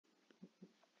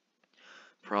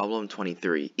Problem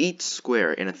 23. Each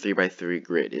square in a 3x3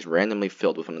 grid is randomly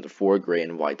filled with one of the 4 gray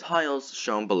and white tiles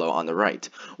shown below on the right.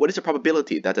 What is the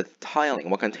probability that the tiling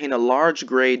will contain a large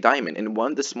gray diamond in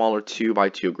one of the smaller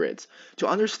 2x2 grids? To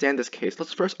understand this case,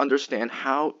 let's first understand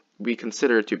how we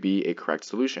consider it to be a correct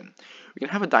solution. We can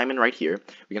have a diamond right here,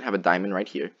 we can have a diamond right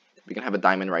here, we can have a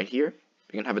diamond right here,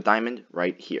 we can have a diamond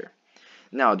right here.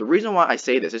 Now, the reason why I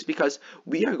say this is because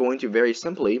we are going to very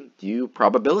simply do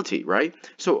probability, right?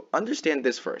 So understand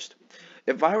this first.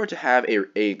 If I were to have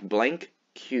a blank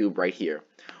cube right here,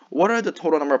 what are the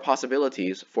total number of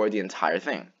possibilities for the entire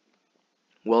thing?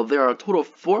 Well, there are a total of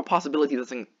 4 possibilities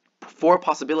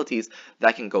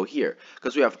that can go here,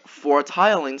 because we have 4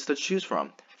 tilings to choose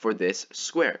from for this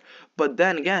square. But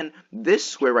then again, this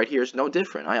square right here is no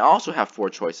different. I also have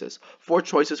 4 choices. 4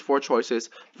 choices, 4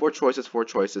 choices, 4 choices, 4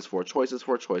 choices, 4 choices,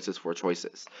 4 choices, 4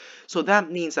 choices. So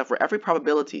that means that for every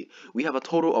probability, we have a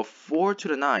total of 4 to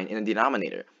the 9 in the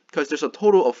denominator, because there's a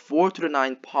total of 4 to the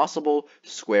 9 possible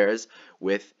squares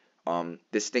with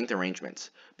distinct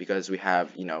arrangements, because we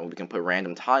have, we can put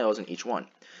random tiles in each one.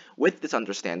 With this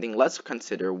understanding, let's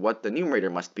consider what the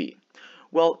numerator must be.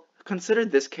 Well, consider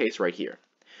this case right here.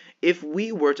 If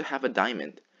we were to have a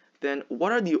diamond, then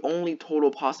what are the only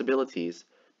total possibilities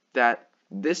that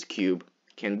this cube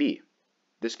can be?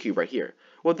 This cube right here.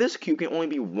 Well, this cube can only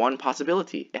be one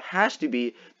possibility. It has to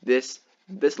be this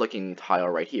looking tile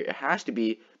right here. It has to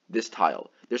be this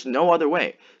tile. There's no other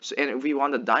way. So, and if we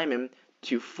want the diamond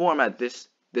to format this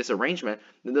arrangement,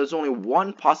 then there's only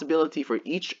one possibility for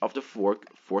each of the four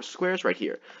squares right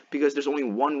here, because there's only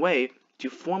one way to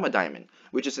form a diamond,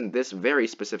 which is in this very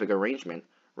specific arrangement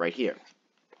right here.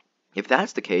 If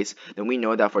that's the case, then we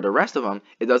know that for the rest of them,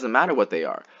 it doesn't matter what they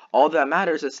are. All that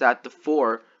matters is that the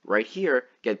 4 right here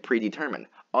get predetermined.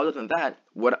 Other than that,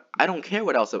 I don't care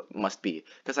what else it must be,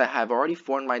 because I have already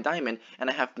formed my diamond and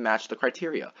I have matched the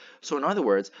criteria. So in other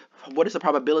words, what is the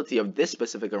probability of this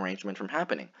specific arrangement from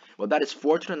happening? Well, that is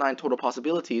 4 to the 9 total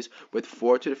possibilities with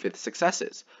 4 to the 5th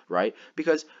successes, right?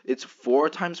 Because it's 4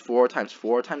 times 4 times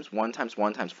 4 times 1 times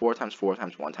 1 times 4 times 4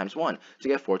 times 1 times 1 to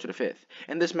get 4 to the 5th.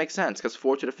 And this makes sense, because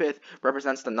 4 to the 5th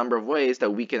represents the number of ways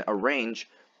that we can arrange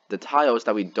the tiles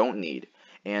that we don't need.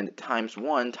 And times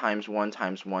 1 times 1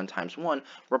 times 1 times 1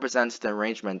 represents the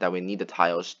arrangement that we need the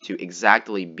tiles to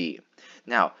exactly be.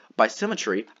 Now, by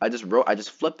symmetry, I just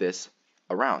flipped this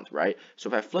around, right? So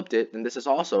if I flipped it, then this is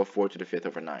also 4 to the 5th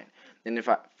over 9. And if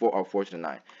 4 to the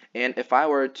 9. And if I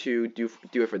were to do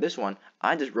it for this one,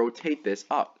 I just rotate this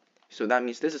up. So that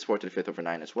means this is 4 to the 5th over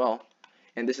 9 as well.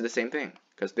 And this is the same thing,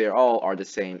 because they all are the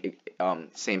same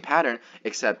pattern,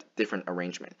 except different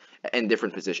arrangement and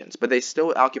different positions, but they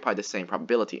still occupy the same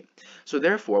probability. So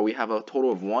therefore, we have a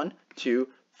total of 1, 2,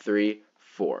 3,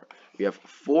 4. We have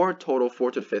 4 total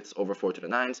 4 to the 5ths over 4 to the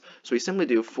 9s. So we simply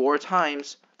do 4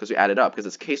 times, because we add it up, because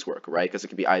it's casework, right? Because it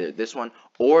could be either this one,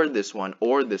 or this one,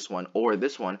 or this one, or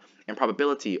this one, and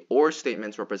probability or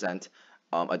statements represent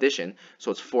addition, so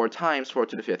it's 4 times 4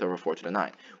 to the 5th over 4 to the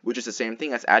 9, which is the same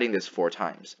thing as adding this 4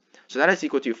 times. So that is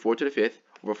equal to 4 to the 5th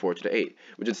over 4 to the 8,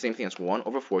 which is the same thing as 1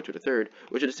 over 4 to the 3rd,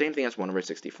 which is the same thing as 1 over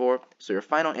 64. So your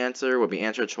final answer will be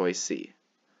answer choice C.